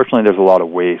unfortunately there's a lot of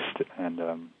waste. And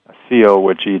a seal,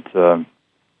 which eats a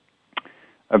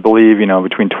I believe,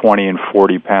 between 20 and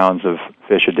 40 pounds of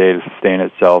fish a day to sustain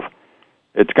itself.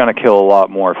 It's going to kill a lot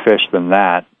more fish than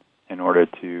that in order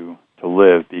to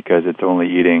live, because it's only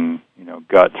eating,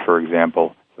 guts, for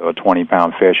example. So a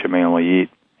 20-pound fish, it may only eat,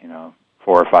 4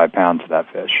 or 5 pounds of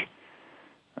that fish.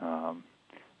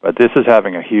 But this is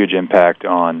having a huge impact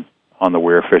on the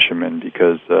weir fishermen,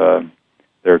 because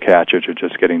their catches are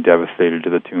just getting devastated to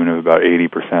the tune of about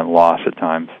 80% loss at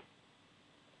times.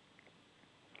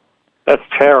 That's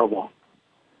terrible.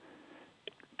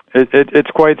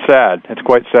 It's quite sad. It's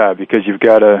quite sad, because you've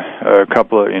got a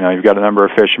couple of, you've got a number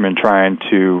of fishermen trying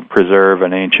to preserve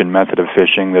an ancient method of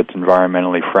fishing that's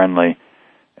environmentally friendly,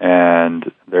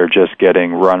 and they're just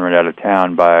getting run right out of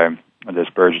town by this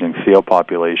burgeoning seal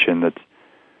population that's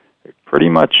pretty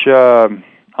much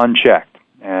unchecked.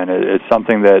 And it's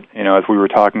something that, as we were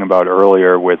talking about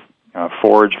earlier with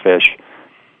forage fish,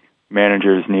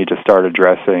 managers need to start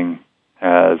addressing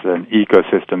as an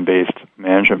ecosystem-based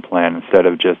management plan instead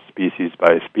of just species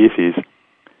by species.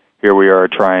 Here we are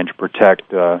trying to protect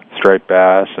striped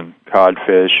bass and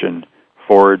codfish and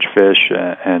forage fish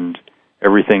and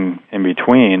everything in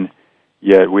between,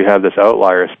 yet we have this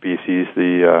outlier species,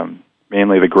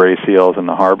 mainly the gray seals and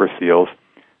the harbor seals,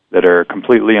 that are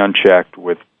completely unchecked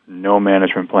with no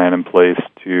management plan in place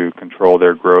to control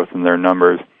their growth and their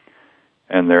numbers,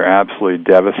 and they're absolutely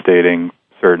devastating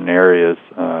certain areas.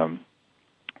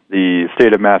 The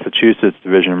state of Massachusetts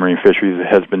Division of Marine Fisheries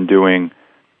has been doing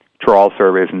trawl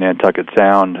surveys in Nantucket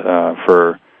Sound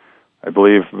for, I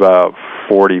believe, about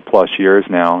 40-plus years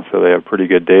now, so they have pretty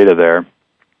good data there.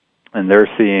 And they're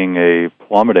seeing a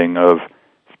plummeting of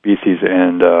species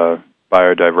and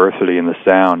biodiversity in the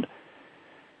Sound.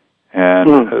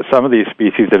 And some of these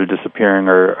species that are disappearing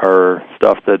are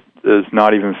stuff that is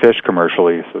not even fished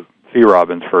commercially, so sea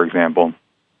robins, for example.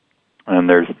 And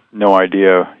there's no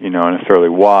idea, necessarily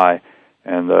why.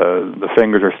 And the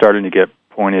fingers are starting to get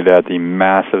pointed at the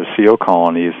massive seal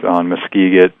colonies on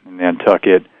Muskeget,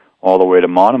 Nantucket, all the way to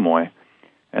Monomoy.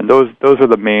 And those are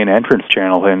the main entrance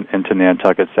channels into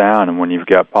Nantucket Sound. And when you've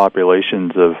got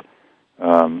populations of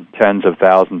tens of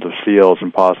thousands of seals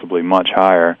and possibly much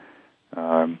higher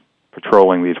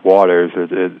patrolling these waters,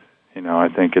 I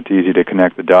think it's easy to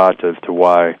connect the dots as to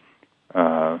why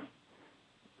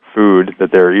food that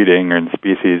they're eating and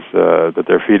species that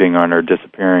they're feeding on are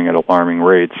disappearing at alarming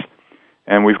rates.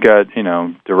 And we've got,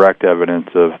 direct evidence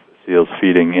of seals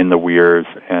feeding in the weirs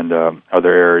and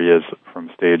other areas from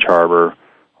Stage Harbor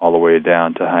all the way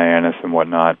down to Hyannis and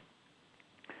whatnot.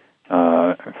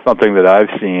 Something that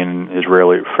I've seen is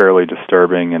really fairly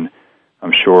disturbing, and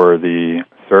I'm sure the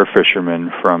surf fishermen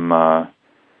from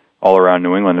all around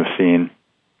New England have seen,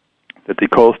 that the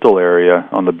coastal area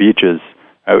on the beaches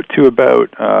out to about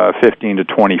 15 to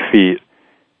 20 feet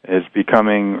is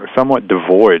becoming somewhat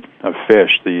devoid of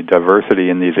fish. The diversity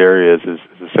in these areas is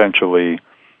essentially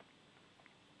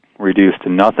reduced to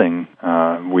nothing.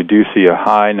 We do see a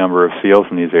high number of seals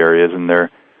in these areas, and they're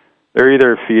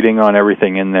either feeding on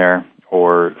everything in there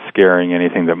or scaring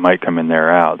anything that might come in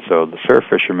there out. So the surf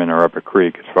fishermen are up a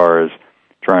creek as far as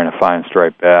trying to find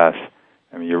striped bass.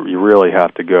 I mean, you really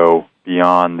have to go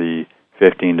beyond the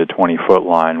 15 to 20-foot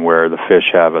line where the fish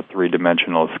have a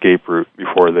three-dimensional escape route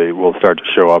before they will start to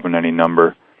show up in any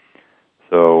number.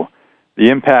 So the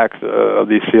impact of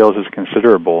these seals is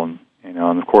considerable. And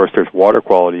of course there's water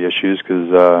quality issues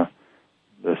because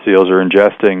the seals are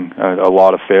ingesting a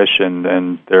lot of fish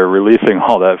and they're releasing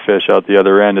all that fish out the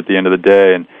other end at the end of the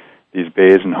day. And these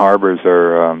bays and harbors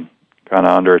are kind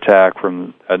of under attack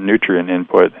from nutrient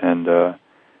input and,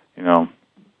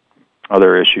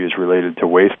 other issues related to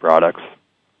waste products.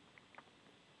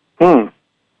 We're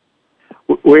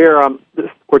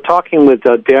talking with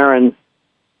Darren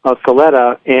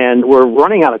Saletta, and we're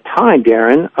running out of time,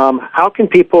 Darren. How can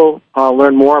people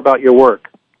learn more about your work?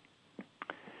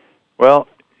 Well,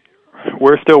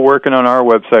 we're still working on our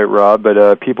website, Rob,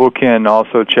 but people can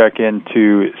also check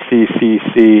into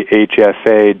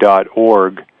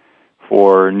ccchfa.org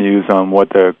for news on what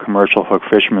the Commercial Hook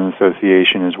Fishermen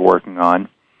Association is working on.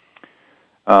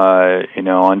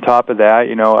 On top of that,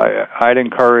 I'd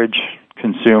encourage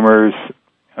consumers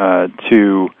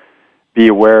to be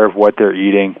aware of what they're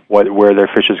eating, where their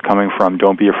fish is coming from.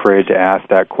 Don't be afraid to ask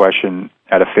that question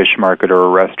at a fish market or a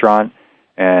restaurant,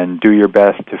 and do your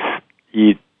best to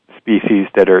eat species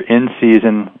that are in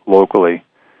season locally.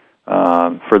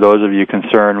 For those of you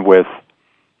concerned with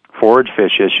forage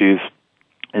fish issues,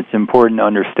 it's important to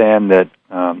understand that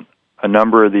a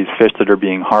number of these fish that are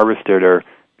being harvested are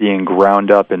being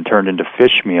ground up and turned into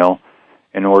fish meal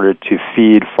in order to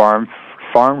feed farm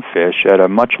fish at a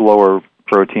much lower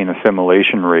protein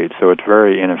assimilation rate, so it's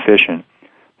very inefficient.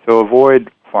 So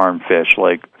avoid farm fish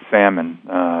like salmon.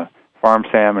 Farm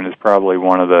salmon is probably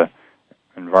one of the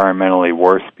environmentally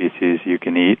worst species you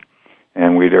can eat,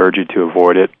 and we'd urge you to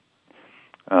avoid it.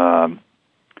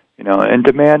 And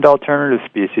demand alternative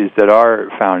species that are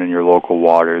found in your local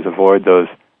waters. Avoid those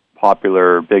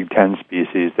popular Big Ten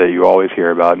species that you always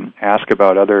hear about, and ask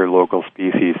about other local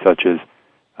species such as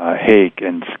hake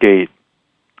and skate,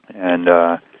 and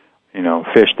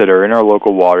fish that are in our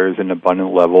local waters in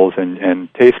abundant levels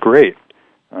and taste great.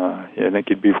 I think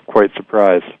you'd be quite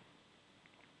surprised.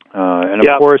 And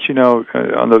of course,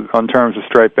 on terms of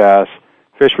striped bass,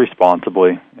 fish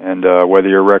responsibly, and whether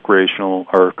you're recreational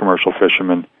or commercial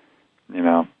fisherman,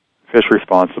 fish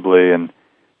responsibly. And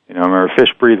remember,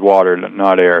 fish breathe water,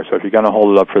 not air. So if you're going to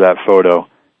hold it up for that photo,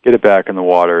 get it back in the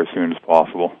water as soon as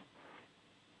possible.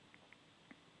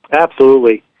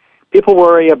 Absolutely. People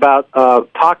worry about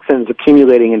toxins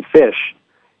accumulating in fish.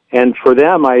 And for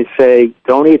them, I say,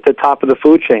 don't eat the top of the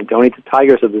food chain. Don't eat the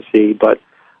tigers of the sea, but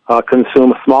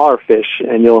consume smaller fish,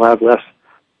 and you'll have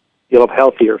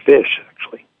healthier fish,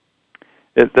 actually.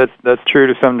 That's true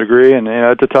to some degree, and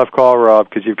it's a tough call, Rob,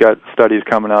 because you've got studies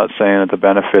coming out saying that the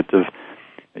benefits of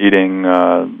eating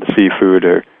the seafood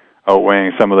are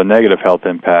outweighing some of the negative health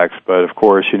impacts. But of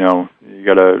course, you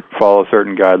got to follow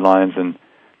certain guidelines and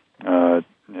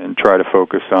try to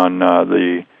focus on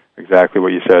exactly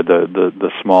what you said,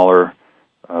 the smaller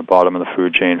bottom of the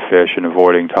food chain fish, and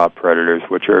avoiding top predators,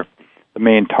 which are the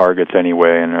main targets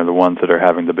anyway, and are the ones that are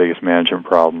having the biggest management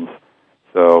problems.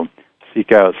 So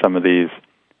seek out some of these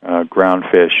ground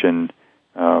fish and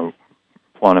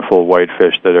plentiful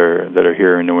whitefish that are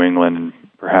here in New England, and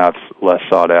perhaps less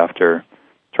sought after.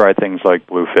 Try things like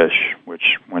bluefish,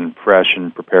 which, when fresh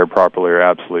and prepared properly, are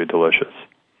absolutely delicious.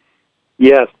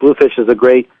 Yes, bluefish is a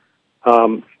great,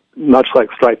 much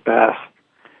like striped bass.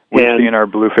 We've seen our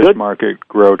bluefish market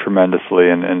grow tremendously,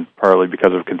 and partly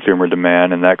because of consumer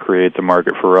demand, and that creates a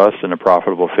market for us and a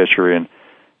profitable fishery. And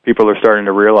people are starting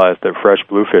to realize that fresh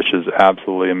bluefish is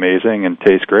absolutely amazing and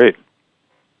tastes great.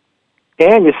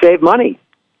 And you save money.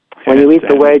 When you eat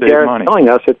the way Darren's telling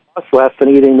us, it costs less than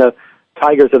eating the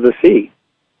tigers of the sea.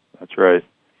 That's right.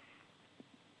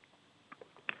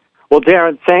 Well,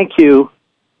 Darren, thank you.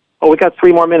 Oh, we got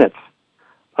 3 more minutes.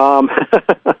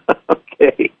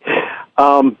 Okay.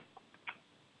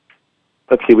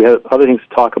 Let's see, we have other things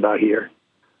to talk about here.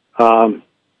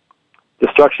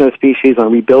 Destruction of species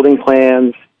on rebuilding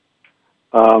plans.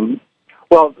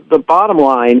 Well, the bottom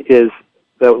line is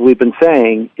that we've been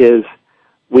saying is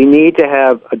we need to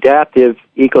have adaptive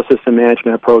ecosystem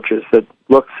management approaches that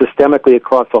look systemically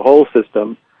across the whole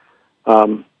system.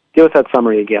 Give us that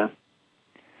summary again.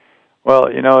 Well,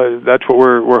 that's what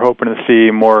we're hoping to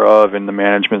see more of in the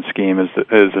management scheme is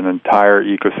an entire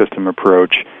ecosystem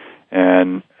approach,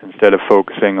 and instead of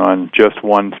focusing on just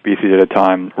one species at a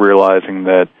time, realizing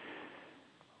that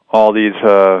all these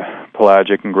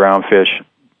pelagic and ground fish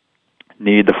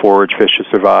need the forage fish to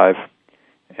survive,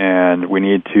 and we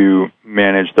need to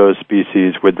manage those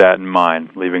species with that in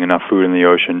mind, leaving enough food in the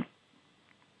ocean.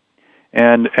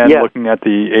 And looking at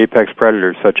the apex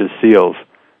predators such as seals.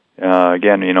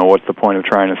 Again, what's the point of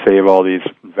trying to save all these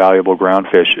valuable ground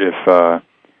fish if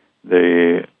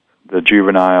the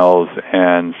juveniles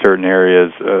and certain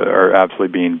areas are absolutely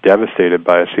being devastated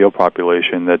by a seal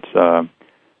population that's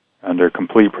under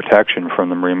complete protection from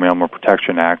the Marine Mammal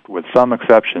Protection Act, with some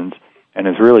exceptions, and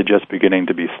is really just beginning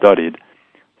to be studied.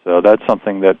 So that's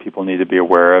something that people need to be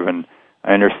aware of, and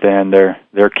I understand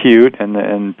they're cute,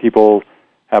 and people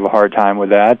have a hard time with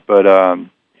that, but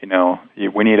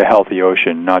we need a healthy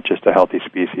ocean, not just a healthy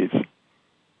species.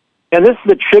 And this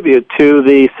is a tribute to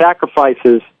the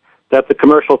sacrifices that the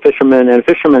commercial fishermen and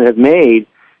fishermen have made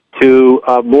to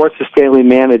more sustainably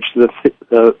manage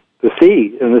the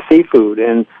sea and the seafood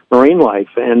and marine life.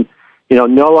 And,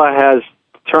 NOAA has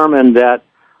determined that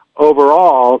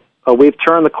overall we've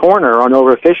turned the corner on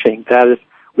overfishing. That is,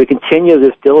 we continue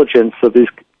this diligence of these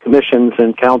commissions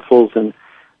and councils and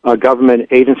government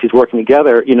agencies working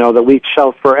together, that we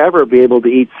shall forever be able to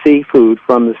eat seafood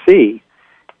from the sea.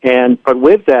 But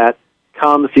with that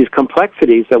comes these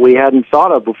complexities that we hadn't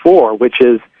thought of before, which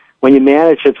is when you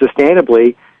manage it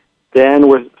sustainably, then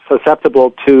we're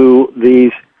susceptible to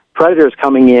these predators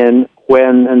coming in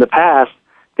when in the past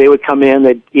they would come in,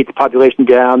 they'd eat the population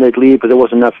down, they'd leave, but there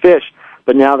wasn't enough fish.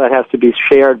 But now that has to be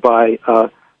shared by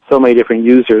so many different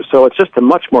users. So it's just a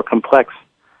much more complex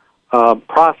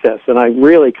process, and I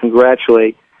really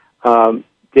congratulate Darren,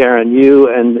 you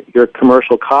and your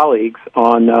commercial colleagues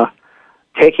on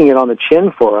taking it on the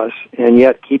chin for us, and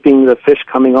yet keeping the fish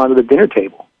coming onto the dinner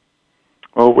table.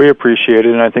 Well, we appreciate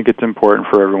it, and I think it's important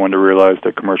for everyone to realize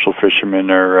that commercial fishermen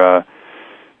are,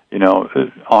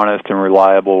 honest and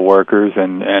reliable workers,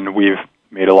 and we've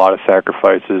made a lot of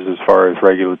sacrifices as far as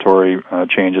regulatory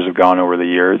changes have gone over the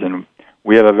years, and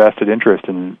we have a vested interest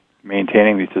in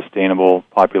maintaining these sustainable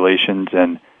populations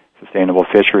and sustainable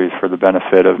fisheries for the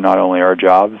benefit of not only our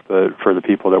jobs, but for the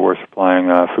people that we're supplying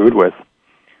food with.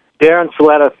 Darren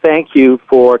Saletta, thank you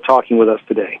for talking with us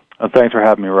today. Thanks for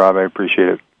having me, Rob. I appreciate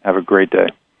it. Have a great day.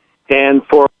 And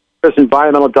for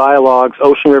Environmental Dialogues,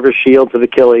 Ocean River Shields of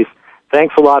Achilles,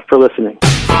 thanks a lot for listening.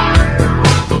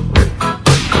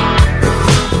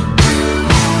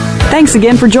 Thanks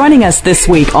again for joining us this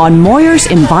week on Moyer's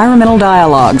Environmental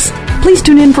Dialogues. Please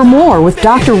tune in for more with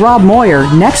Dr. Rob Moyer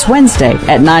next Wednesday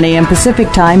at 9 a.m.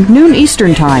 Pacific Time, noon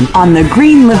Eastern Time on the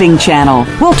Green Living Channel.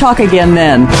 We'll talk again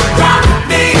then.